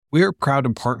We are proud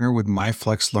to partner with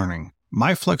MyFlex Learning.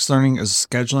 MyFlex Learning is a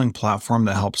scheduling platform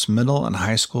that helps middle and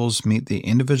high schools meet the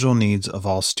individual needs of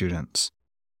all students.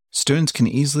 Students can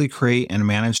easily create and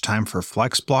manage time for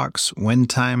flex blocks, win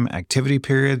time, activity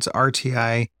periods,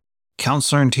 RTI,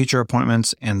 counselor and teacher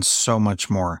appointments, and so much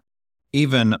more.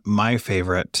 Even my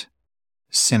favorite,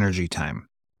 synergy time.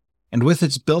 And with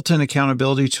its built-in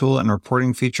accountability tool and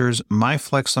reporting features,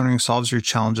 MyFlex Learning solves your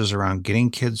challenges around getting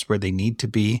kids where they need to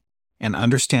be and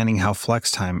understanding how flex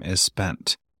time is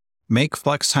spent. Make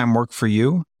flex time work for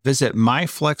you. Visit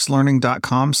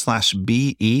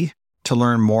myflexlearning.com/BE to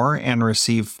learn more and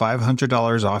receive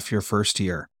 $500 off your first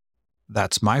year.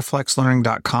 That's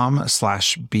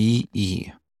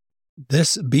myflexlearning.com/BE.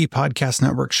 This B Podcast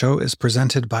Network show is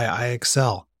presented by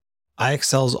iExcel.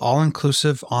 iExcel's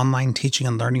all-inclusive online teaching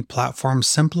and learning platform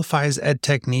simplifies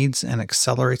edtech needs and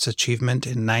accelerates achievement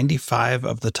in 95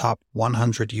 of the top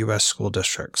 100 U.S. school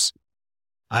districts.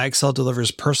 iExcel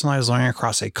delivers personalized learning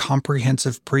across a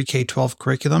comprehensive pre-K-12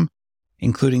 curriculum,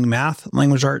 including math,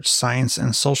 language arts, science,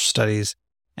 and social studies,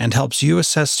 and helps you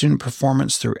assess student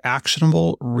performance through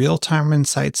actionable, real-time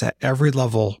insights at every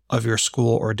level of your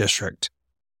school or district.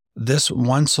 This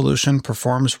one solution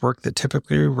performs work that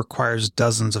typically requires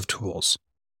dozens of tools.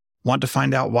 Want to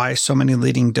find out why so many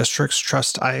leading districts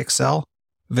trust iExcel?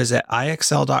 Visit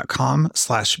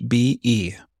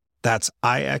iexcel.com/BE. That's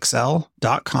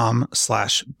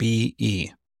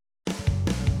iexcel.com/BE.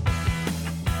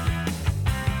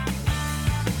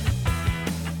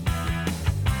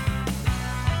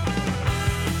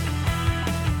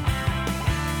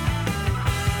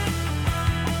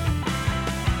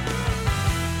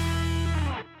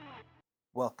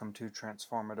 Welcome to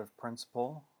Transformative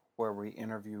Principal, where we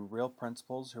interview real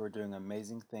principals who are doing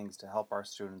amazing things to help our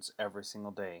students every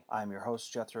single day. I'm your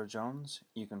host, Jethro Jones.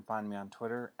 You can find me on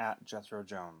Twitter at Jethro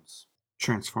Jones.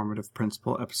 Transformative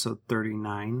Principal, Episode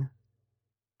 39,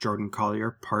 Jordan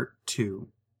Collier, Part 2.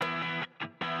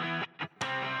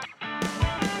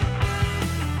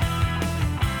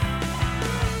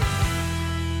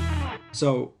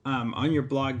 So, on your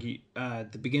blog,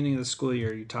 at the beginning of the school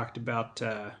year, you talked about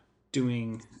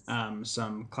doing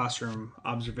some classroom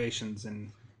observations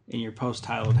in your post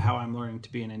titled "How I'm Learning to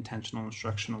Be an Intentional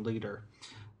Instructional Leader."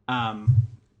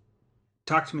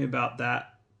 Talk to me about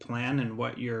that plan and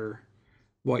what you're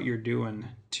doing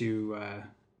to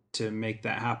make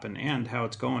that happen, and how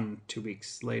it's going 2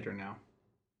 weeks later now.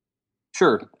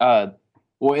 Sure. Well,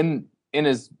 in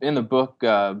the book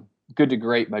Good to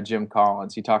Great by Jim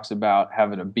Collins, he talks about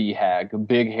having a BHAG, a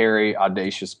big, hairy,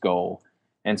 audacious goal.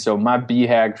 And so my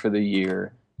BHAG for the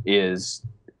year is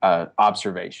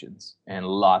observations, and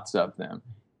lots of them,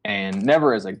 and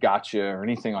never as a gotcha or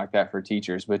anything like that for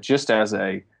teachers, but just as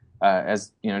a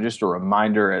just a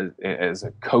reminder, as a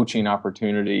coaching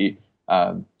opportunity,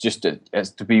 just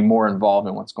to be more involved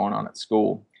in what's going on at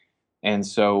school. And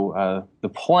so the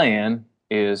plan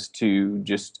is to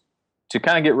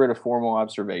kind of get rid of formal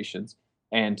observations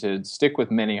and to stick with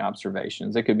mini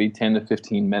observations. It could be 10 to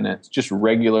 15 minutes, just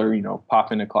regular, pop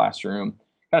in the classroom,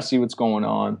 kind of see what's going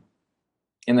on,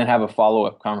 and then have a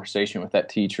follow-up conversation with that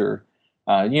teacher,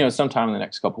 sometime in the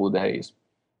next couple of days.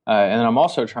 And then I'm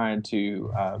also trying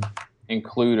to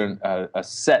include a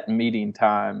set meeting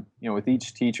time, with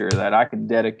each teacher that I can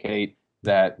dedicate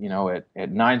that,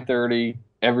 at 9:30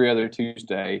 every other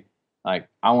Tuesday. Like,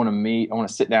 I want to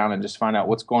sit down and just find out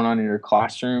what's going on in your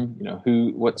classroom.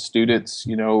 What students,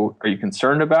 are you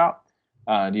concerned about?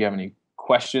 Do you have any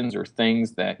questions or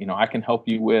things that, I can help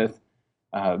you with?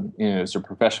 Is there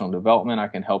professional development I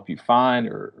can help you find,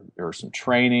 or some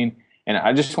training? And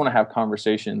I just want to have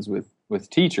conversations with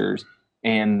teachers.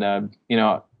 And, I'm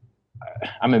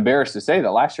embarrassed to say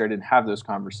that last year I didn't have those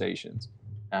conversations.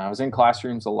 I was in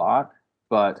classrooms a lot,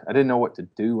 but I didn't know what to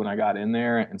do when I got in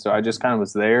there. And so I just kind of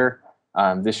was there.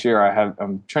 This year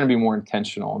I'm trying to be more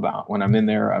intentional about when I'm in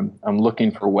there. I'm looking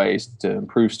for ways to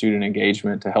improve student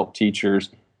engagement, to help teachers,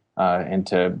 and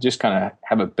to just kind of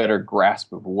have a better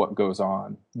grasp of what goes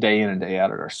on day in and day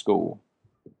out at our school.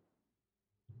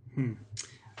 And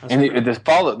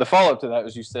the follow-up to that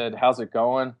was, you said, how's it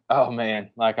going? Oh man,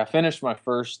 like, I finished my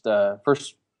first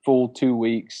full 2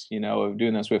 weeks, of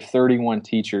doing this. We have 31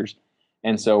 teachers.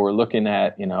 And so we're looking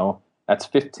at, that's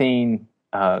 15,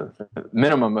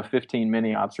 minimum of 15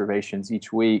 mini observations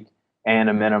each week, and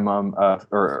a minimum of,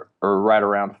 or right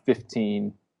around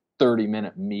 15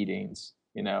 30-minute meetings,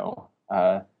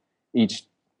 each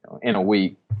in a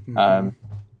week. Mm-hmm.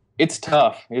 It's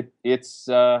tough.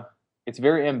 It's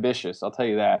very ambitious, I'll tell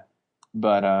you that.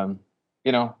 But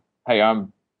hey,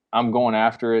 I'm going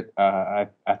after it. I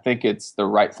think it's the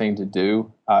right thing to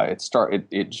do. It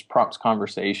just prompts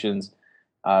conversations,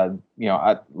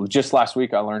 Just last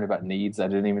week I learned about needs I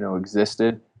didn't even know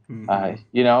existed. Mm-hmm.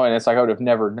 And it's like I would have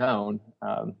never known.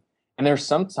 And there's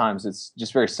sometimes it's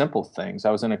just very simple things.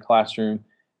 I was in a classroom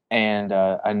and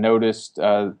I noticed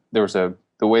there was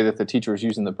the way that the teacher was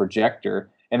using the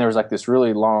projector, and there was like this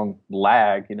really long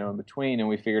lag, in between. And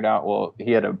we figured out, well,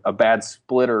 he had a bad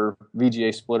splitter,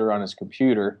 VGA splitter on his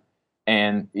computer.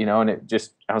 And it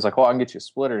just, I was like, well, I can get you a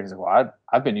splitter. And he's like, well,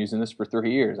 I've been using this for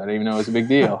 3 years. I didn't even know it was a big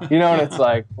deal, and it's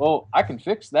like, well, I can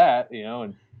fix that,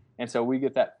 and so we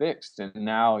get that fixed. And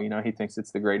now, he thinks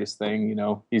it's the greatest thing,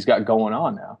 he's got going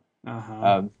on now.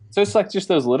 Uh-huh. So it's like just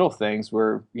those little things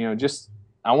where, just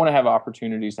I want to have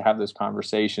opportunities to have those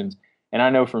conversations. And I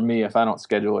know for me, if I don't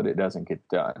schedule it, it doesn't get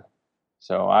done.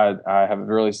 So I have a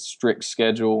really strict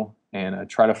schedule and I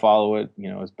try to follow it,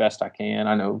 as best I can.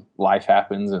 I know life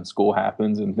happens and school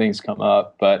happens and things come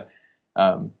up, but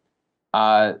um,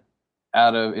 I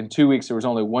in 2 weeks there was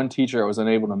only one teacher I was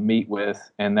unable to meet with,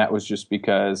 and that was just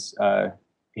because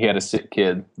he had a sick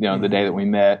kid, the day that we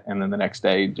met, and then the next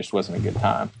day just wasn't a good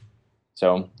time.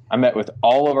 So I met with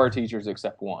all of our teachers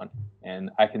except one,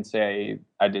 and I can say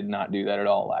I did not do that at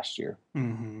all last year.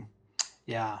 Mm-hmm.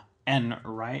 Yeah. And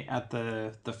right at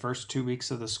the first 2 weeks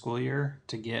of the school year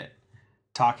to get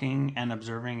talking and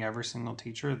observing every single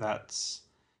teacher, that's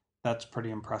pretty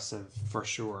impressive for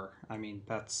sure. I mean,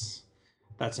 that's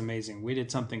amazing. We did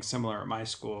something similar at my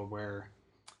school where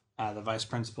the vice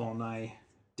principal and I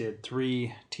did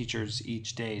 3 teachers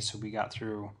each day, so we got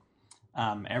through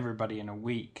everybody in a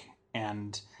week.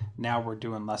 And now we're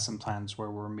doing lesson plans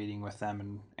where we're meeting with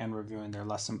them and reviewing their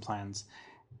lesson plans.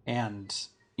 And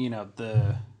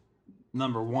the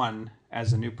number one,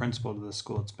 as a new principal to the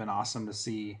school, it's been awesome to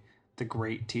see the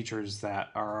great teachers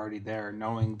that are already there,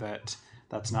 knowing that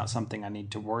that's not something I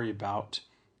need to worry about.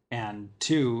 And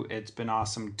two, it's been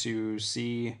awesome to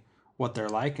see what they're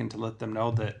like and to let them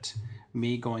know that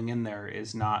me going in there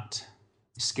is not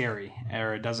scary,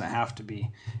 or it doesn't have to be.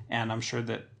 And I'm sure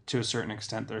that to a certain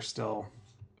extent they're still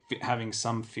having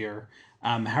some fear.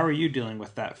 How are you dealing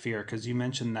with that fear? Because you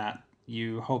mentioned that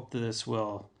you hope that this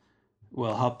will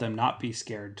help them not be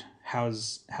scared.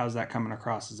 How's that coming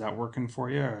across? Is that working for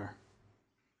you? Or?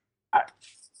 I,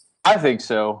 I think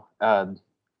so. I'm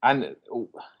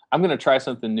I'm going to try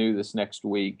something new this next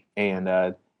week, and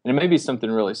it may be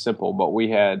something really simple. But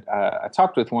I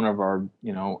talked with one of our,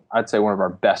 I'd say one of our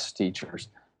best teachers.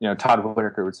 Todd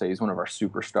Whitaker would say he's one of our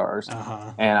superstars.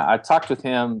 Uh-huh. And I talked with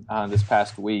him this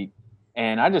past week,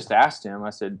 and I just asked him. I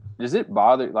said, "Does it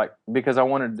bother because I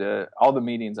wanted all the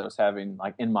meetings I was having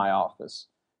like in my office?"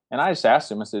 And I just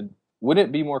asked him. I said, "Would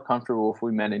it be more comfortable if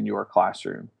we met in your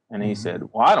classroom?" And he Mm-hmm. said,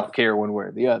 "Well, I don't care one way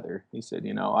or the other." He said,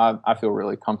 I feel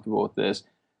really comfortable with this,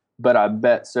 but I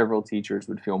bet several teachers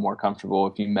would feel more comfortable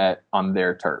if you met on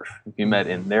their turf, if you met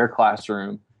in Mm-hmm. their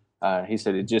classroom." He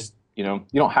said, "It just, you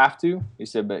don't have to." He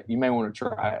said, "But you may want to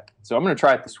try it." So I'm going to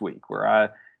try it this week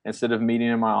where instead of meeting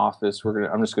in my office,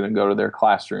 I'm just going to go to their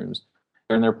classrooms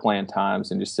during their plan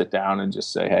times and just sit down and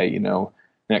just say, "Hey,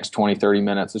 next 20, 30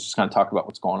 minutes, let's just kind of talk about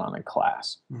what's going on in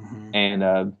class." Mm-hmm.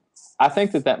 And I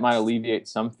think that might alleviate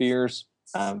some fears.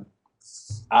 Um,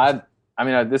 this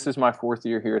is my 4th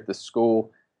year here at the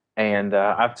school, and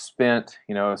I've spent,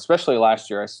 especially last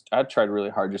year, I tried really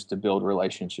hard just to build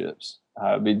relationships.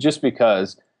 Just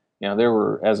because,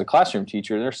 as a classroom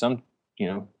teacher, there's some,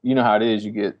 how it is.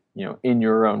 You get, in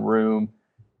your own room,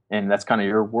 and that's kind of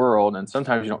your world. And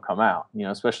sometimes you don't come out,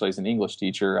 especially as an English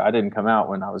teacher. I didn't come out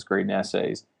when I was grading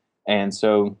essays. And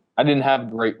so I didn't have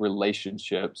great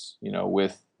relationships,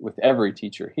 with every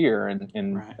teacher here.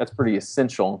 And Right. that's pretty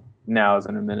essential now as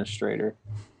an administrator.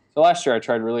 So last year I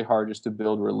tried really hard just to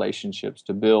build relationships,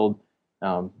 to build,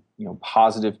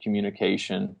 positive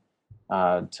communication,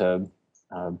 to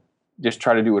uh, just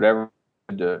try to do whatever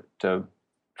to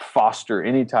foster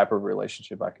any type of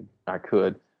relationship I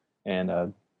could. And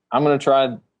I'm going to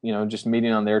try, just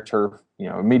meeting on their turf,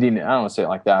 meeting, I don't want to say it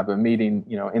like that, but meeting,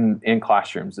 in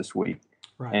classrooms this week,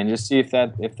 Right. and just see if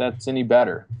that's any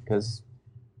better. Because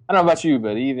I don't know about you,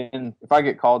 but even if I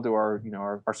get called to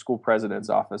our school president's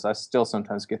office, I still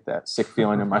sometimes get that sick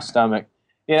feeling in my Right. stomach,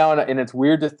 and it's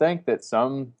weird to think that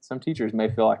some teachers may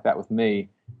feel like that with me.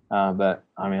 But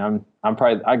I mean, I'm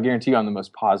probably, I guarantee you I'm the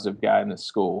most positive guy in this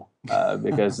school,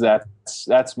 because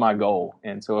that's my goal.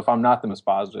 And so if I'm not the most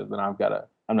positive, then I'm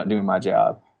not doing my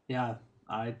job. Yeah,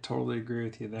 I totally agree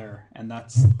with you there, and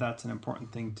that's an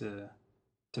important thing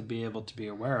to be able to be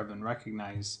aware of and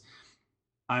recognize.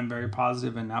 I'm very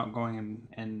positive and outgoing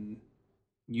and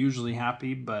usually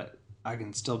happy, but I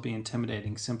can still be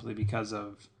intimidating simply because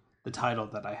of the title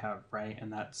that I have, right?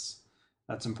 And that's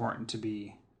important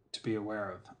to be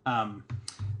aware of.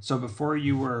 So before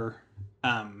you were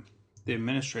the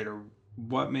administrator,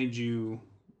 what made you?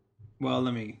 Well,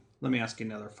 let me ask you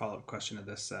another follow-up question to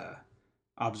this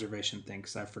observation thing,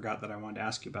 because I forgot that I wanted to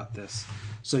ask you about this.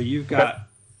 So you've got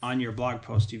on your blog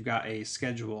post, you've got a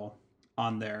schedule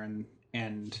on there,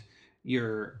 and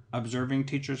you're observing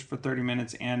teachers for 30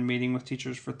 minutes and meeting with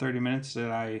teachers for 30 minutes.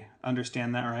 Did I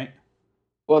understand that right?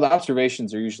 Well, the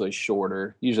observations are usually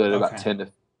shorter. Usually they're Okay.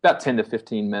 about 10 to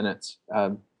 15 minutes.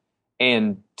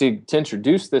 And to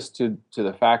introduce this to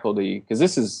the faculty, because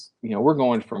this is, we're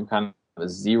going from kind of a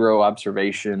zero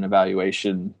observation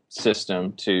evaluation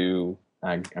system to,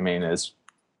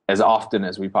 as often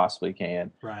as we possibly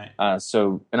can. Right.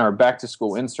 So in our back to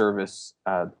school in service,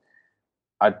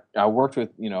 I worked with,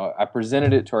 I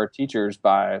presented it to our teachers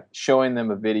by showing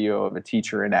them a video of a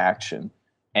teacher in action.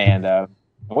 And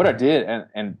what I did,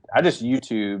 and I just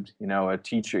YouTubed, a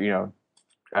teacher,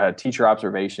 teacher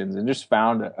observations, and just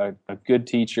found a good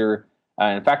teacher.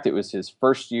 In fact, it was his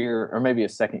first year or maybe a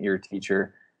second year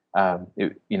teacher,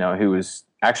 who was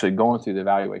actually going through the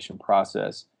evaluation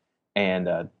process.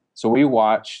 And so we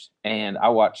watched, and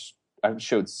I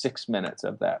showed 6 minutes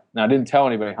of that. Now, I didn't tell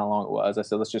anybody how long it was. I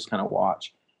said, let's just kind of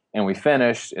watch. And we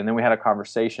finished, and then we had a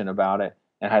conversation about it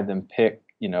and had them pick,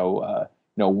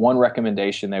 one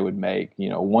recommendation they would make,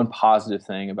 one positive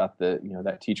thing about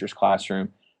that teacher's classroom.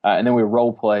 And then we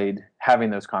role played having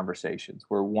those conversations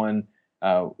where one,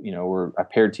 where I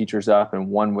paired teachers up, and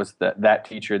one was that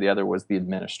teacher, the other was the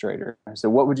administrator. I said,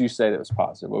 what would you say that was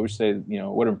positive? What would you say,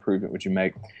 what improvement would you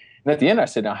make? And at the end, I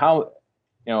said, now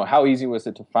how easy was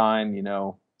it to find,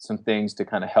 some things to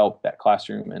kind of help that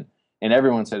classroom? And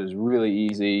everyone said it was really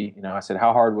easy. I said,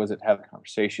 how hard was it to have the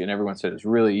conversation? Everyone said it was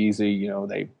really easy.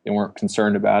 They weren't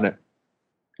concerned about it.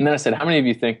 And then I said, how many of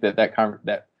you think that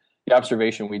the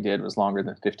observation we did was longer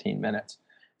than 15 minutes?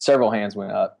 Several hands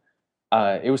went up.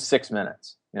 It was 6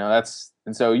 minutes.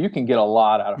 And so you can get a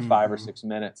lot out of 5 or 6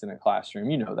 minutes in a classroom.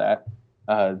 that.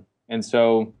 And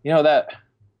so, that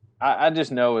I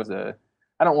just know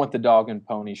I don't want the dog and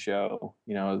pony show,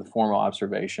 the formal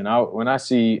observation. I want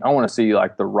to see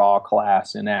like the raw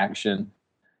class in action,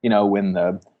 when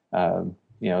the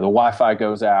Wi-Fi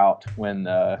goes out, when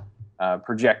the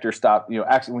projector stops,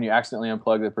 when you accidentally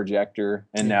unplug the projector,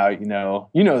 and now,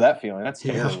 that feeling. That's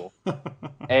terrible. Yeah.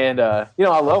 And, I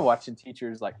love watching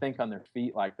teachers like think on their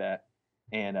feet like that.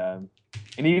 And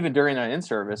even during an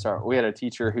in-service, we had a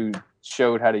teacher who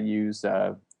showed how to use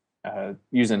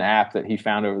an app that he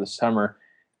found over the summer.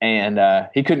 And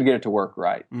he couldn't get it to work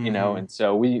right, and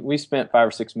so we spent 5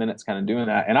 or 6 minutes kind of doing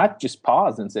that. And I just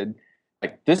paused and said,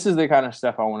 like, this is the kind of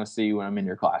stuff I want to see when I'm in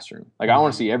your classroom. Like, I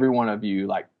want to see every one of you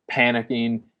like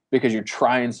panicking because you're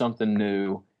trying something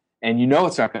new and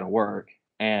it's not going to work.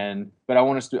 But I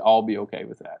want us to all be okay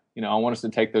with that. I want us to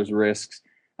take those risks.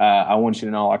 I want you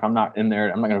to know, like, I'm not in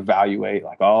there. I'm not going to evaluate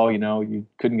like, oh, you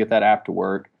couldn't get that app to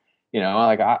work.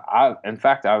 Like in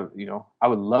fact, I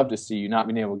would love to see you not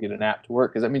being able to get an app to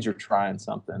work, because that means you're trying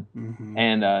something. Mm-hmm.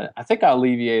 And I think I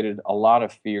alleviated a lot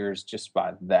of fears just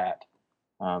by that.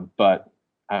 But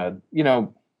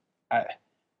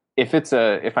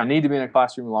if I need to be in a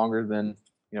classroom longer than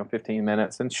 15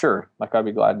 minutes, then sure, like, I'd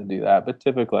be glad to do that. But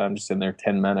typically, I'm just in there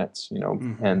 10 minutes,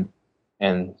 mm-hmm.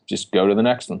 and just go to the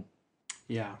next one.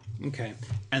 Yeah. Okay.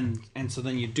 And so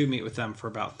then you do meet with them for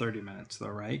about 30 minutes, though,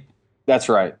 right? That's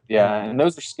right. Yeah. And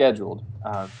those are scheduled.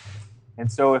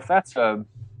 And so if that's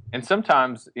and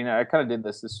sometimes, I kind of did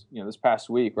this past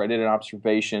week where I did an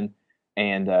observation,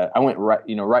 and I went right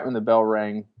when the bell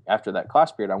rang after that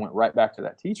class period, I went right back to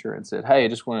that teacher and said, hey, I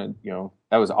just want to,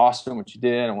 that was awesome what you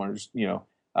did. I want to just,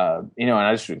 and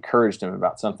I just encouraged him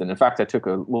about something. In fact, I took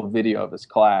a little video of his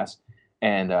class,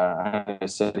 and I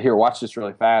said, here, watch this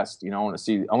really fast. I want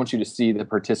you to see the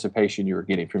participation you were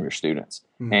getting from your students.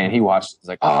 Mm-hmm. And he watched. He's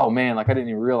like, oh man, like, I didn't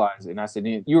even realize it. And I said,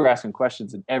 you were asking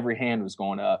questions and every hand was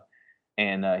going up.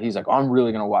 And he's like, oh, I'm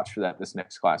really going to watch for that this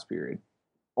next class period.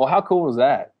 Well, how cool was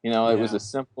that? It was a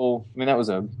simple, that was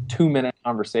a 2-minute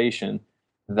conversation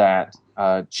that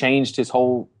changed his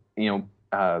whole,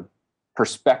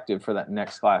 perspective for that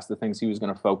next class, the things he was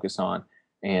going to focus on.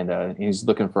 And he's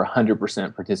looking for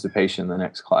 100% participation in the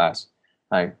next class.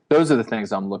 Like, those are the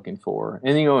things I'm looking for.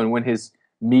 And, and when his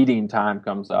meeting time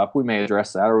comes up, we may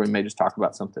address that, or we may just talk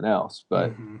about something else.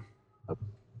 But, mm-hmm.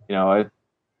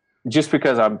 Just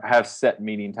because I have set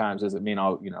meeting times doesn't mean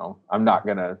I'm not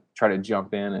going to try to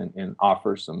jump in and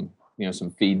offer some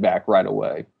feedback right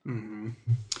away. Mm-hmm.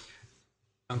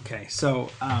 Okay. So,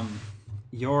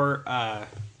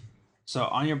 so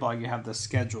on your blog, you have the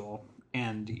schedule,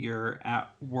 and you're at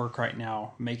work right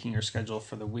now making your schedule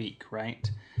for the week, right?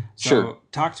 Sure. So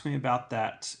talk to me about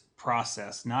that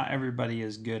process. Not everybody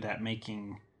is good at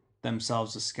making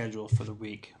themselves a schedule for the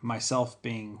week. Myself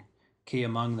being key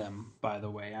among them, by the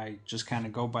way. I just kind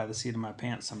of go by the seat of my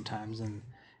pants sometimes, and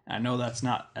I know that's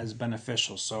not as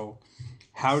beneficial. So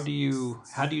how do you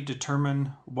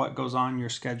determine what goes on your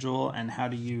schedule, and how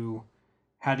do you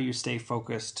stay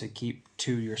focused to keep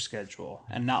to your schedule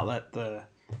and not let the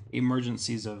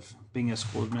emergencies of being a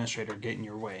school administrator get in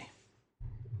your way?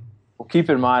 Well, keep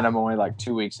in mind, I'm only like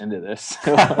 2 weeks into this.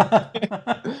 No,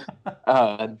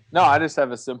 I just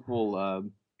have a simple,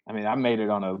 I mean, I made it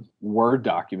on a Word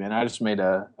document. I just made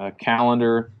a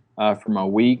calendar for my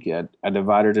week. I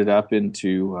divided it up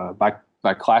into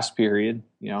by class period,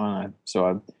 and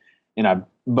I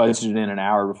budgeted in an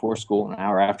hour before school and an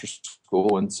hour after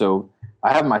school. And so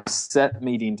I have my set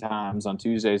meeting times on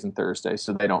Tuesdays and Thursdays,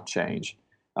 so they don't change.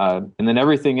 And then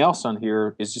everything else on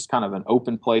here is just kind of an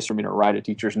open place for me to write a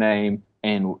teacher's name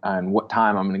and what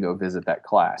time I'm going to go visit that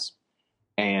class.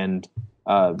 And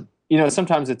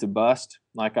sometimes it's a bust.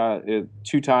 Like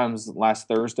 2 times last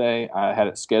Thursday, I had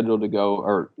it scheduled to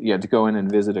go in and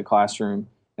visit a classroom,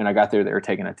 and I got there, they were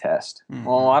taking a test. Mm-hmm.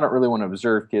 Well, I don't really want to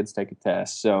observe kids take a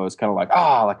test, so it's kind of like,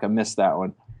 I missed that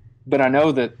one. But I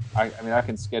know that I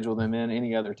can schedule them in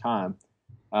any other time.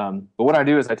 But what I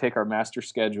do is I take our master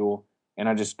schedule and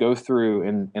I just go through,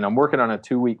 and I'm working on a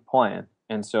 2-week plan.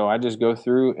 And so I just go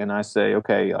through and I say,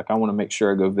 okay, like I want to make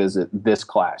sure I go visit this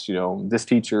class, this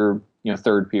teacher,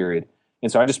 third period.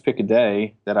 And so I just pick a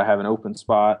day that I have an open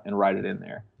spot and write it in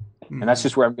there. Mm-hmm. And that's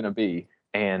just where I'm going to be.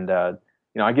 And,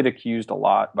 I get accused a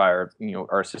lot by our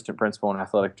assistant principal and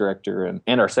athletic director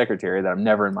and our secretary that I'm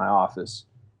never in my office.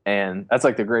 And that's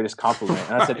like the greatest compliment.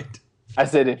 And I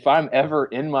said, if I'm ever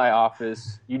in my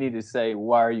office, you need to say,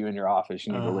 why are you in your office?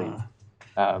 You need to leave.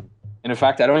 And in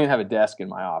fact, I don't even have a desk in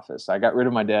my office. I got rid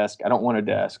of my desk. I don't want a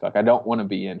desk. Like, I don't want to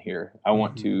be in here. I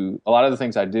want to, a lot of the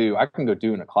things I do, I can go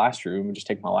do in a classroom and just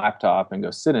take my laptop and go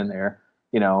sit in there,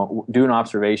 do an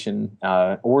observation,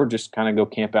 or just kind of go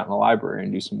camp out in the library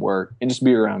and do some work and just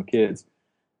be around kids.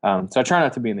 So I try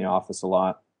not to be in the office a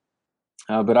lot.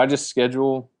 But I just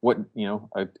schedule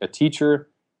a teacher,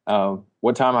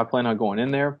 what time I plan on going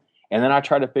in there. And then I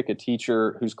try to pick a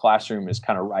teacher whose classroom is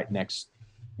kind of right next,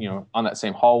 on that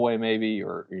same hallway maybe,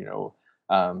 or,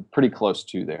 pretty close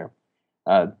to there.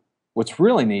 What's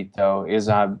really neat though is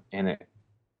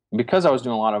because I was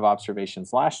doing a lot of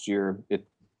observations last year,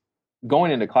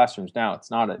 going into classrooms now,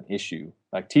 it's not an issue.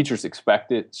 Like teachers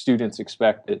expect it, students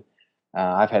expect it.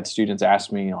 I've had students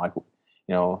ask me like,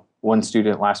 one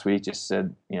student last week just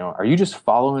said, are you just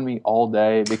following me all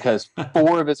day? Because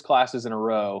 4 of his classes in a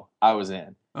row I was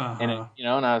in. And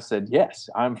and I said, yes,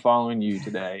 I'm following you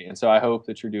today. And so I hope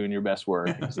that you're doing your best work.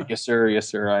 And he's like, yes,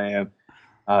 sir, I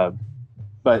am.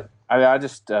 But I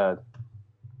just, I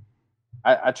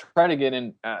try to get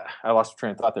in, I lost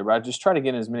train of thought there, but I just try to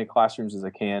get in as many classrooms as I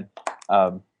can.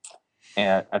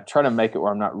 And I try to make it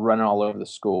where I'm not running all over the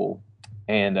school.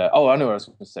 And, I know what I was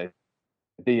going to say.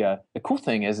 The cool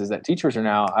thing is that teachers are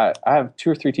now, I have 2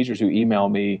 or 3 teachers who email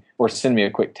me or send me a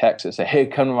quick text and say, hey,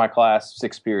 come to my class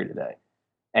 6th period today.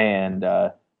 And,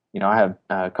 I have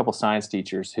a couple science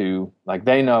teachers who, like,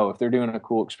 they know if they're doing a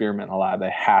cool experiment in the lab,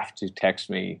 they have to text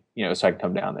me, so I can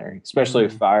come down there, especially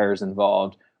if fire is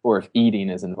involved or if eating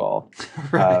is involved.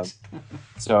 Right.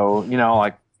 So,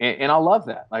 and I love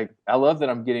that. Like, I love that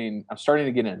I'm starting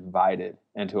to get invited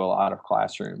into a lot of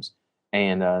classrooms.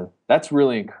 And that's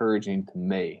really encouraging to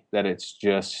me that it's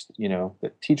just,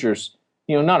 that teachers,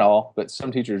 not all, but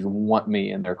some teachers want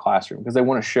me in their classroom because they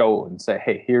want to show and say,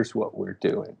 hey, here's what we're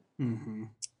doing. Mm-hmm.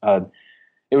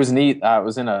 It was neat. I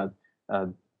was I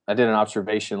did an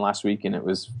observation last week, and it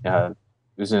was in a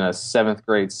 7th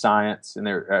grade science, and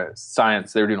they were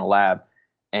doing a lab,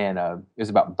 and it was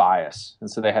about bias.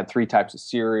 And so they had 3 types of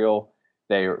cereal.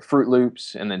 They were Fruit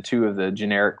Loops, and then 2 of the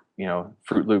generic,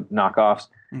 Fruit Loop knockoffs.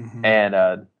 Mm-hmm.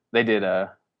 And they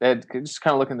had just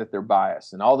kind of looking at their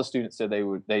bias, and all the students said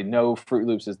they know Fruit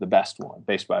Loops is the best one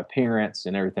based by appearance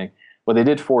and everything. Well, they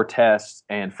did 4 tests,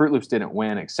 and Fruit Loops didn't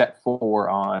win except for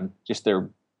on just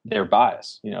their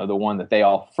bias, the one that they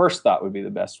all first thought would be the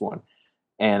best one.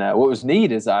 And what was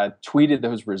neat is I tweeted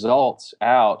those results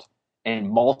out,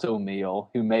 and Malto Meal,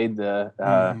 who made the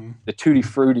Tutti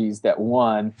Fruttis that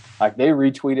won, like, they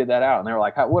retweeted that out, and they were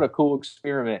like, what a cool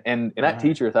experiment. And that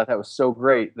teacher thought that was so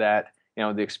great that,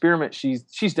 the experiment,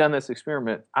 she's done this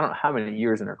experiment, I don't know how many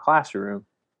years in her classroom.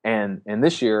 And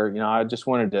this year, I just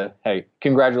wanted to, hey,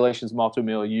 congratulations, Malto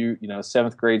Meal. You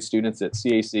 7th grade students at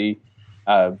CAC,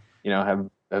 have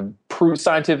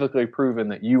scientifically proven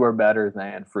that you are better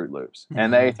than Fruit Loops.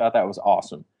 And they thought that was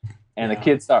awesome. And the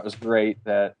kids thought it was great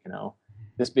that,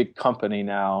 this big company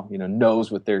now,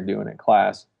 knows what they're doing in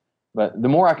class. But the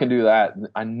more I can do that,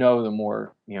 I know the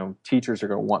more, teachers are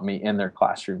going to want me in their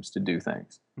classrooms to do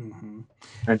things Mm-hmm.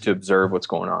 and to observe what's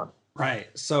going on. Right.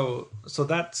 So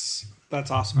that's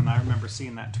awesome. And I remember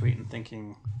seeing that tweet and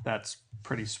thinking that's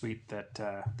pretty sweet that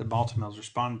the Baltimore's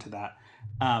responded to that.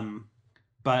 Um,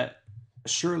 but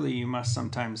surely you must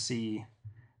sometimes see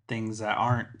things that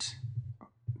aren't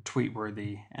tweet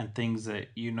worthy and things that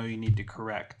you need to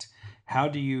correct. How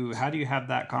do you have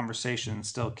that conversation and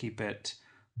still keep it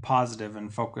positive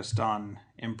and focused on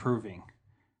improving?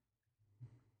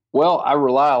 Well, I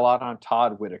rely a lot on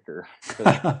Todd Whitaker.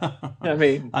 I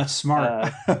mean, That's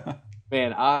smart. uh,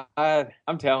 man,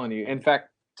 I'm telling you. In fact,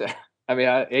 I mean,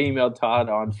 I emailed Todd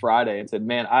on Friday and said,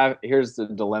 "Man, here's the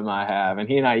dilemma I have." And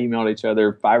he and I emailed each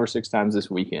other 5 or 6 times this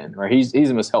weekend. Right? He's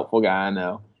the most helpful guy I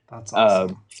know. That's Um,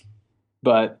 awesome.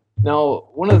 but no,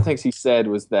 one of the things he said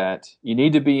was that you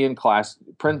need to be in class.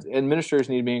 Administrators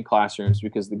need to be in classrooms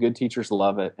because the good teachers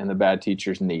love it and the bad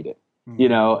teachers need it.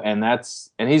 Mm-hmm.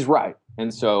 And he's right.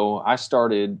 And so I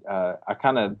started. I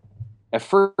kind of at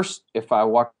first, if I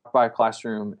walked by a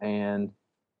classroom and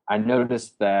I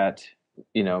noticed that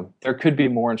there could be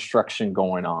more instruction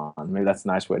going on. Maybe that's a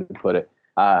nice way to put it.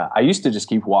 I used to just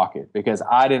keep walking because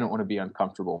I didn't want to be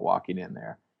uncomfortable walking in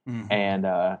there. Mm-hmm. And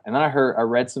then I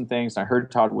read some things. And I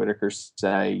heard Todd Whitaker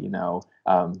say,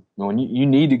 when you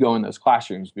need to go in those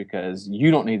classrooms because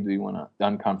you don't need to be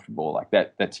uncomfortable like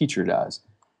that teacher does.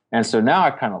 And so now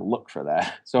I kind of look for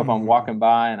that. So if I'm Mm-hmm. walking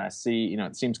by and I see,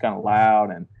 it seems kind of loud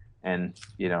and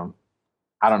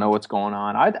I don't know what's going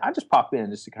on. I just pop in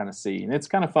just to kind of see, and it's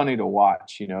kind of funny to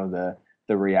watch, the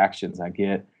reactions I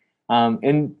get.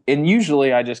 And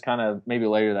usually I just kind of maybe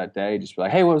later that day just be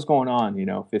like, hey, what was going on?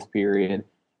 Fifth period.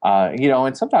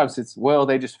 And sometimes it's, well,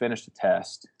 they just finished a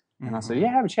test. And I said, Mm-hmm.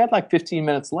 yeah, but you had like 15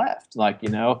 minutes left.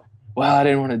 Well, I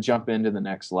didn't want to jump into the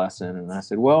next lesson. And I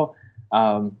said, well,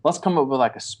 let's come up with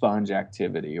like a sponge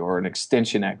activity or an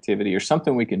extension activity or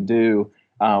something we can do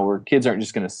where kids aren't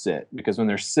just going to sit. Because when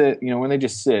when they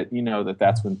just sit,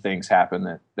 that's when things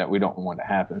happen that we don't want to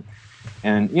happen.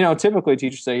 And typically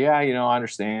teachers say, yeah, I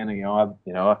understand. And,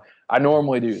 I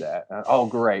normally do that. Oh,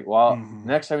 great. Well, Mm-hmm.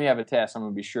 next time you have a test, I'm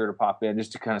going to be sure to pop in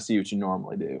just to kind of see what you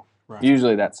normally do. Right.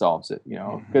 Usually that solves it,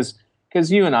 Mm-hmm.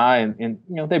 because you and I and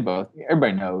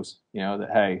everybody knows, that,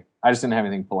 hey, I just didn't have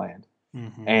anything planned.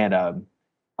 Mm-hmm. And a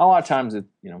lot of times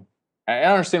I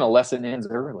understand a lesson ends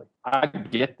early. I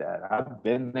get that. I've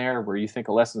been there where you think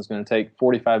a lesson is going to take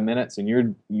 45 minutes and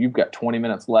you've got 20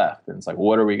 minutes left. And it's like,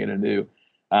 what are we going to do?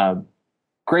 Um,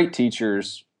 Great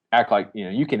teachers act like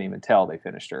you can even tell they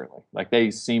finished early, like they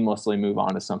seamlessly move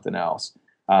on to something else.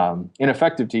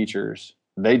 Ineffective teachers,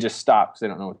 they just stop because they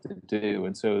don't know what to do.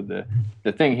 And so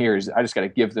the thing here is I just got to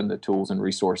give them the tools and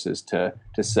resources to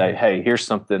say, hey, here's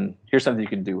something you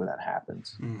can do when that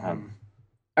happens. Mm-hmm.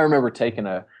 I remember taking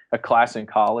a class in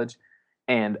college,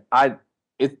 and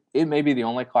it may be the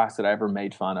only class that I ever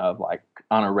made fun of, like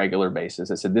on a regular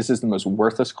basis. I said, this is the most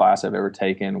worthless class I've ever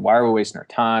taken. Why are we wasting our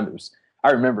time? I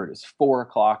remember it was 4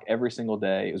 o'clock every single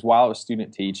day. It was while I was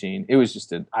student teaching. It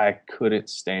was I couldn't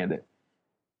stand it.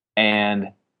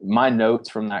 And my notes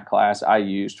from that class I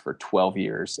used for 12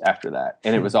 years after that.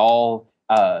 And it was all,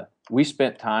 we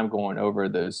spent time going over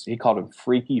those, he called them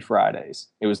Freaky Fridays.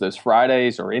 It was those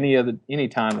Fridays or any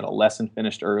time that a lesson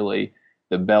finished early,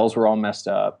 the bells were all messed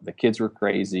up, the kids were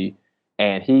crazy,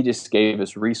 and he just gave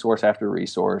us resource after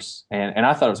resource. And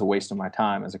I thought it was a waste of my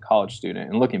time as a college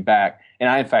student. And looking back, and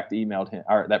I in fact emailed him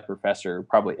or that professor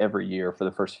probably every year for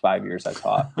the first 5 years I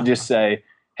taught, and just say,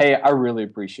 hey, I really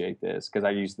appreciate this because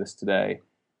I use this today.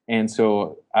 And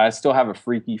so I still have a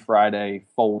Freaky Friday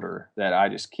folder that I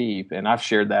just keep, and I've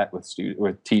shared that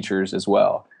with teachers as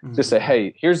well. Just say, Mm-hmm.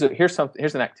 hey, here's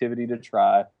an activity to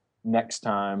try next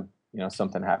time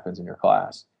something happens in your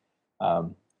class.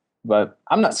 Um, but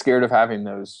I'm not scared of having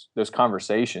those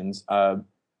conversations.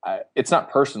 It's not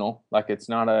personal, like it's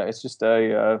just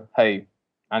hey,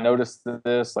 I noticed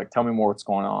this. Like, tell me more what's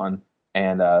going on,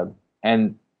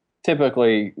 and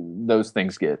typically those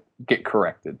things get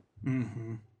corrected.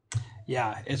 Mm-hmm.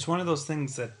 Yeah, it's one of those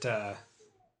things that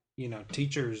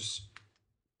teachers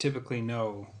typically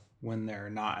know when they're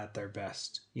not at their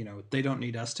best. They don't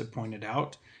need us to point it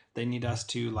out. They need us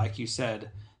to, like you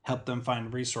said, help them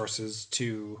find resources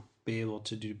to be able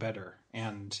to do better.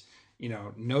 And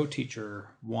no teacher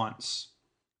wants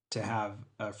to have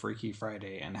a Freaky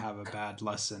Friday and have a bad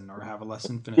lesson or have a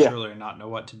lesson finish Yeah. early and not know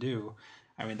what to do.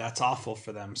 I mean, that's awful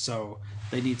for them. So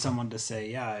they need someone to say,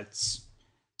 yeah, it's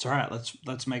all right.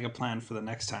 Let's make a plan for the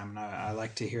next time. And I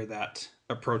like to hear that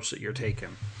approach that you're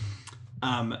taking.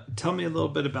 Tell me a little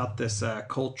bit about this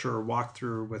culture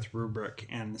walkthrough with rubric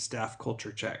and the staff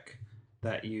culture check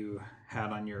that you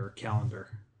had on your calendar.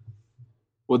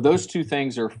 Well, those two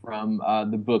things are from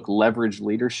the book Leverage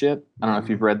Leadership. I don't know if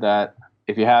you've Mm-hmm. read that.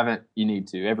 If you haven't, you need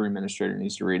to. Every administrator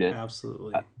needs to read it.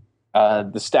 Absolutely.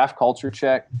 The staff culture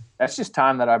check, that's just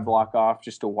time that I block off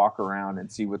just to walk around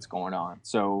and see what's going on.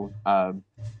 So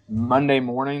Monday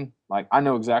morning, like I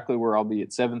know exactly where I'll be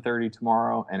at 7:30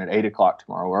 tomorrow and at 8 o'clock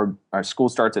tomorrow. Our school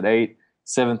starts at 8,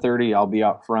 7:30, I'll be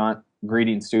out front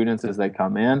greeting students as they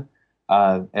come in.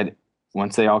 At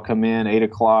Once they all come in, 8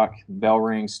 o'clock, bell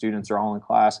rings, students are all in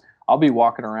class. I'll be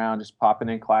walking around, just popping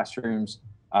in classrooms.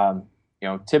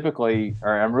 Typically,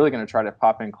 or I'm really going to try to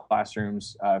pop in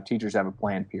classrooms if teachers have a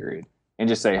planned period and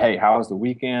just say, hey, how was the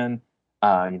weekend?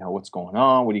 What's going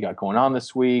on? What do you got going on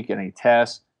this week? Any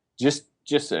tests?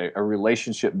 Just a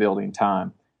relationship building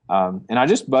time. And I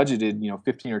just budgeted,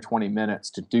 15 or 20 minutes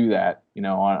to do that,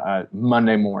 on a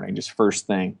Monday morning, just first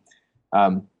thing.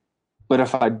 But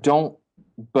if I don't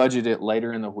budget it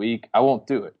later in the week, I won't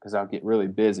do it because I'll get really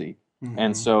busy. Mm-hmm.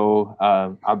 And so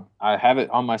I have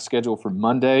it on my schedule for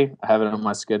Monday. I have it on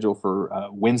my schedule for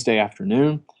Wednesday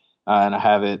afternoon, and I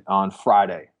have it on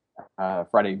Friday kind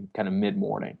of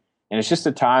mid-morning. And it's just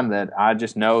a time that I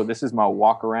just know this is my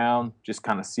walk around, just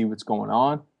kind of see what's going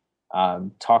on,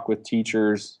 talk with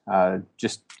teachers,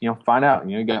 just, find out,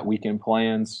 you got weekend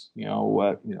plans,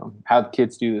 how the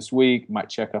kids do this week, might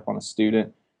check up on a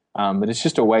student. But it's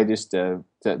just a way just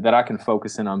that I can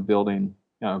focus in on building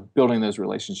those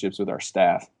relationships with our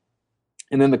staff.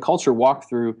 And then the culture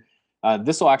walkthrough,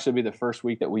 this will actually be the first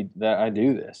week that I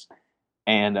do this.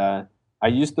 And I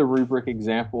used the rubric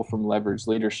example from Leverage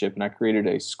Leadership, and I created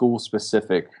a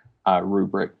school-specific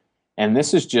rubric. And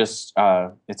this is just,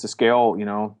 it's a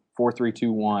scale, 4, 3,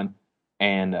 2, 1.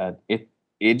 And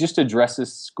it just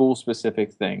addresses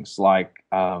school-specific things like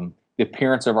the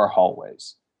appearance of our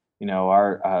hallways.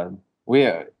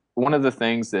 One of the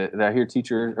things that I hear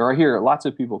teachers, or I hear lots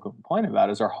of people complain about,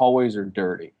 is our hallways are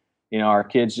dirty. Our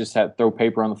kids just throw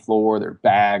paper on the floor, their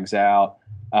bags out,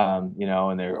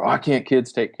 and they're, why can't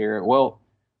kids take care of it? Well,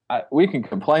 we can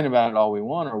complain about it all we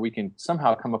want, or we can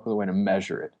somehow come up with a way to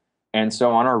measure it. And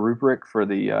so on our rubric for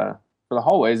the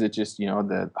hallways, it just,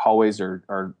 the hallways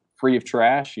are free of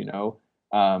trash, and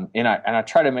I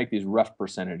try to make these rough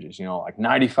percentages, like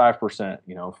 95%,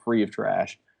 free of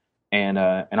trash. And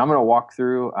I'm going to walk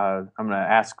through. I'm going to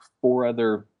ask 4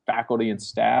 other faculty and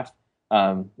staff,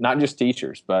 not just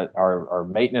teachers, but our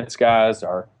maintenance guys,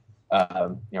 our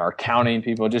accounting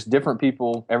people, just different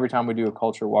people. Every time we do a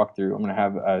culture walkthrough, I'm going to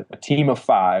have a team of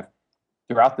 5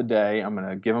 throughout the day. I'm going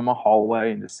to give them a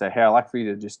hallway and just say, hey, I'd like for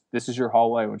you to this is your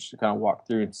hallway. I want you to kind of walk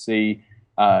through and see.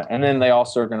 And then they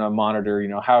also are going to monitor,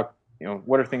 how,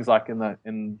 what are things like in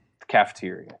the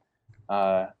cafeteria?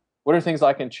 What are things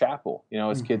like in chapel,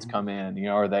 as kids come in,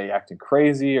 are they acting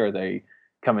crazy? Are they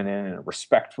coming in a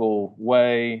respectful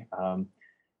way?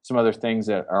 Some other things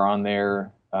that are on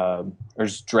there,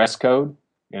 there's dress code.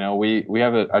 We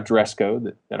have a dress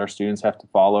code that our students have to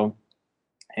follow.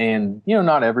 And,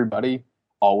 not everybody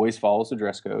always follows the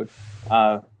dress code.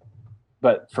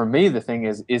 But for me, the thing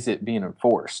is it being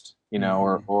enforced,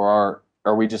 or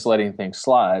are we just letting things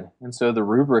slide? And so the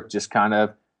rubric just kind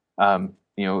of,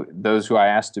 those who I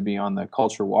asked to be on the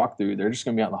culture walkthrough, they're just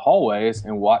going to be out in the hallways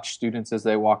and watch students as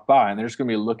they walk by. And they're just going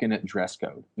to be looking at dress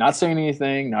code, not saying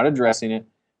anything, not addressing it,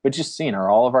 but just seeing,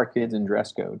 are all of our kids in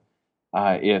dress code?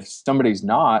 If somebody's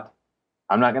not,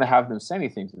 I'm not going to have them say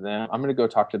anything to them. I'm going to go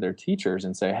talk to their teachers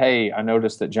and say, hey, I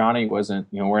noticed that Johnny wasn't,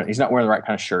 he's not wearing the right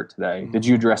kind of shirt today. Did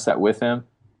you address that with him?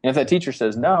 And if that teacher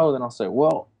says no, then I'll say,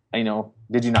 well,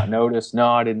 did you not notice? No,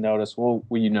 I didn't notice. Well,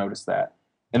 will you notice that?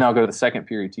 And I'll go to the second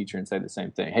period teacher and say the same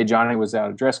thing. Hey, Johnny was out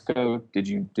of dress code. Did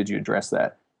you address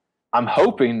that? I'm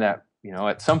hoping that,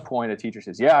 at some point a teacher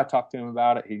says, yeah, I talked to him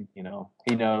about it.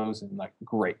 He knows, and like,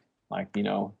 great.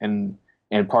 And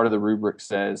part of the rubric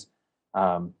says,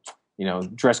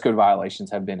 dress code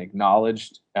violations have been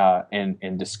acknowledged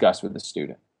and discussed with the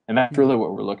student. And that's really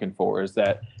what we're looking for, is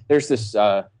that there's this,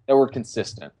 that we're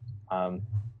consistent.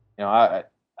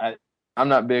 I'm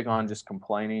not big on just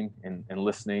complaining and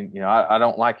listening. I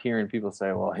don't like hearing people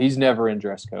say, well, he's never in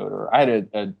dress code. Or I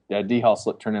had a D-Hall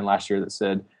slip turn in last year that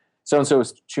said, so-and-so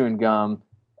is chewing gum,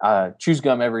 chews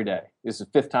gum every day. This is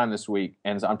the 5th time this week,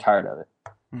 and I'm tired of it.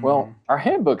 Mm-hmm. Well, our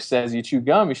handbook says you chew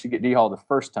gum, you should get D-Hall the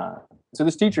first time. So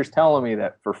this teacher's telling me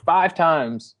that for 5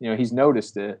 times, he's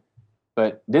noticed it,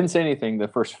 but didn't say anything the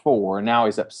first 4, and now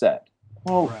he's upset.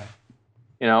 Well, right.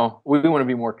 We want to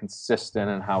be more consistent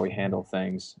in how we handle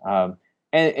things.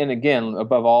 and again,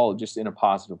 above all, just in a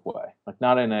positive way, like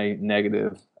not in a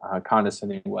negative,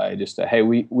 condescending way. Just a, hey,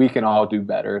 we can all do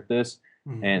better at this,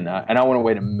 and I want a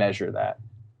way to measure that.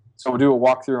 So we'll do a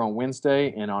walkthrough on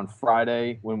Wednesday, and on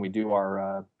Friday when we do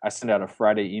our, I send out a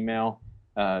Friday email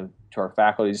to our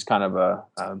faculty, just kind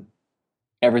of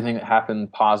everything that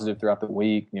happened positive throughout the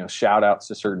week. Shout outs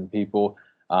to certain people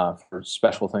for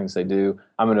special things they do.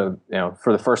 I'm going to,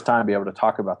 for the first time, be able to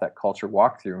talk about that culture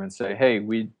walkthrough and say, hey,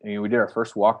 we did our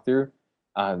first walkthrough.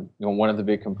 One of the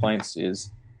big complaints is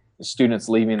the students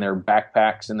leaving their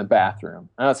backpacks in the bathroom.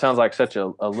 I know it sounds like such a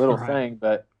little thing,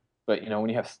 but when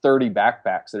you have 30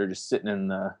 backpacks that are just sitting in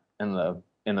the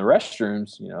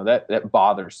restrooms, that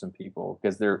bothers some people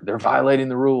because they're violating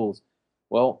the rules.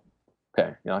 Well,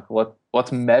 okay,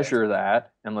 let's measure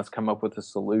that and let's come up with a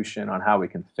solution on how we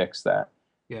can fix that.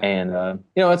 Yeah. And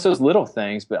it's those little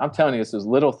things, but I'm telling you, it's those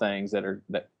little things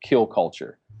that kill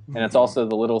culture. And it's also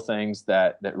the little things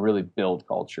that really build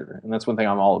culture. And that's one thing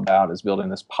I'm all about, is building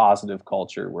this positive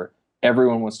culture where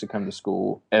everyone wants to come to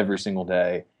school every single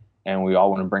day, and we all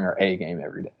want to bring our A game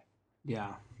every day.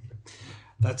 Yeah,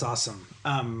 that's awesome.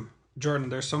 Jordan,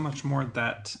 there's so much more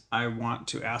that I want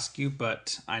to ask you,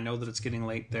 but I know that it's getting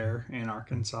late there in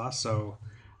Arkansas, so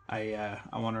I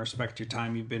want to respect your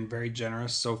time. You've been very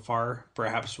generous so far.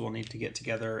 Perhaps we'll need to get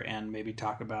together and maybe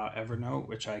talk about Evernote,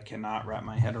 which I cannot wrap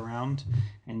my head around.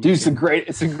 And dude, it's the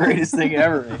greatest thing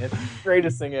ever, man. It's the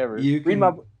greatest thing ever. Read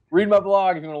my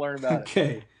blog if you want to learn about it.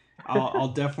 Okay. I'll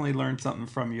definitely learn something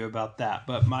from you about that.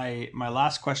 But my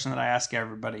last question that I ask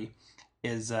everybody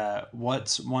is,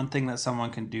 what's one thing that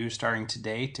someone can do starting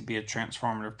today to be a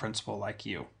transformative principal like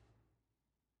you?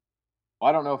 Well,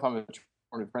 I don't know if I'm a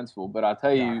transformative principal, but I'll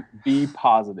tell you, be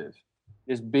positive.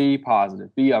 Just be positive.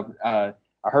 I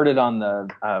heard it on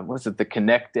the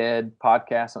Connect Ed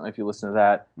podcast. I don't know if you listen to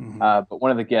that. But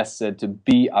one of the guests said to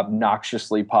be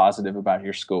obnoxiously positive about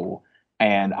your school.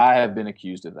 And I have been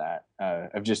accused of that,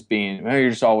 of just being,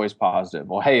 you're just always positive.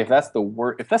 Well, hey, if that's the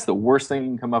worst thing you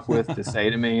can come up with to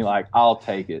say to me, like, I'll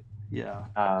take it. Yeah.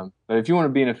 But if you want to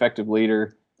be an effective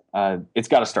leader, it's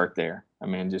got to start there. I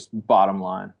mean, just bottom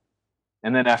line.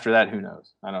 And then after that, who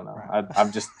knows? I don't know. Right.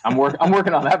 I'm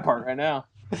working on that part right now.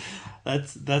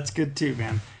 That's good too,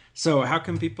 man. So how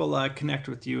can people connect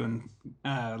with you and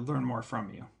learn more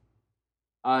from you?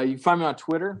 You can find me on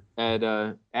Twitter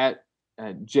at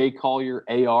J Collier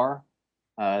AR.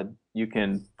 You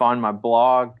can find my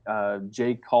blog,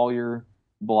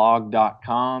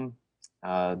 jcollierblog.com.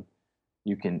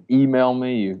 You can email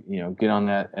me. You get on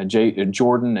that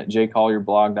Jordan at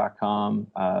jcollierblog.com.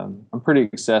 I'm pretty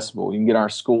accessible. You can get our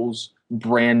school's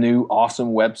brand new awesome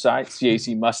website,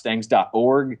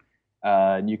 cacmustangs.org.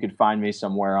 You could find me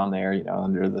somewhere on there,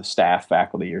 under the staff,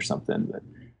 faculty, or something.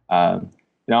 But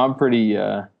I'm pretty.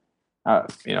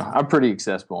 I'm pretty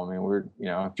accessible. I mean,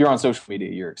 if you're on social media,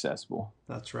 you're accessible.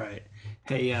 That's right.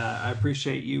 Hey, I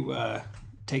appreciate you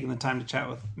taking the time to chat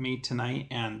with me tonight,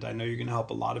 and I know you're going to help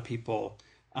a lot of people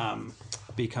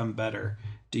become better.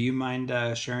 Do you mind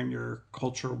sharing your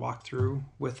culture walkthrough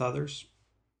with others?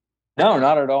 No,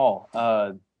 not at all.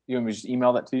 You want me to just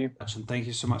email that to you? Thank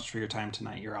you so much for your time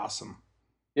tonight. You're awesome.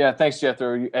 Yeah, thanks,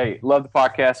 Jethro. Hey, love the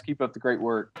podcast. Keep up the great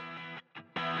work.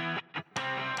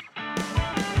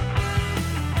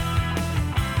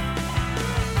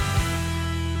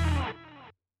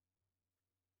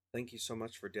 Thank you so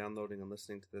much for downloading and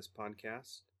listening to this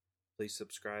podcast. Please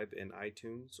subscribe in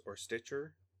iTunes or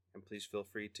Stitcher, and please feel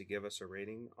free to give us a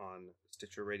rating on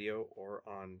Stitcher Radio or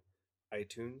on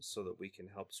iTunes so that we can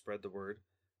help spread the word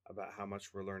about how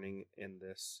much we're learning in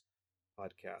this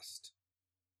podcast.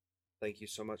 Thank you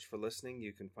so much for listening.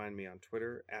 You can find me on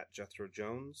Twitter at Jethro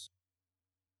Jones.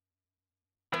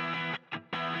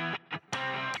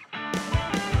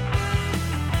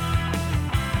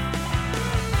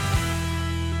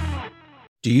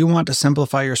 Do you want to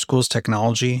simplify your school's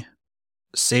technology,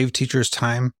 save teachers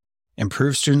time,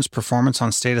 improve students' performance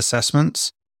on state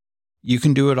assessments? You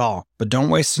can do it all, but don't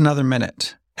waste another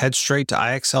minute. Head straight to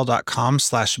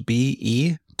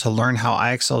ixl.com/BE to learn how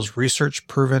IXL's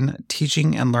research-proven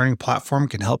teaching and learning platform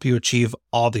can help you achieve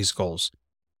all these goals.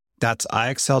 That's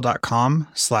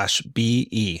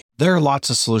ixl.com/BE. There are lots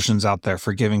of solutions out there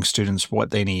for giving students what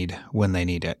they need when they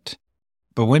need it.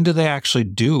 But when do they actually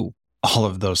do all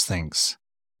of those things?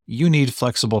 You need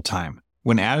flexible time.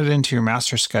 When added into your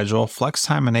master schedule, Flex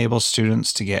Time enables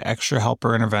students to get extra help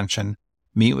or intervention,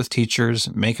 meet with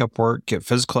teachers, make up work, get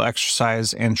physical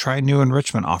exercise, and try new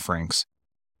enrichment offerings.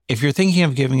 If you're thinking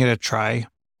of giving it a try,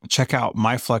 check out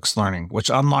My Flex Learning, which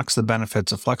unlocks the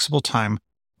benefits of flexible time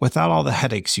without all the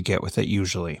headaches you get with it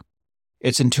usually.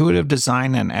 Its intuitive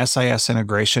design and SIS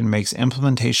integration makes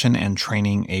implementation and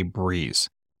training a breeze.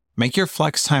 Make your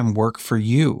flex time work for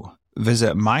you.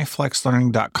 Visit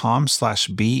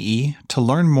myflexlearning.com/BE to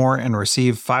learn more and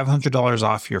receive $500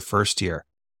 off your first year.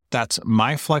 That's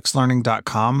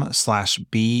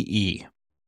myflexlearning.com/BE.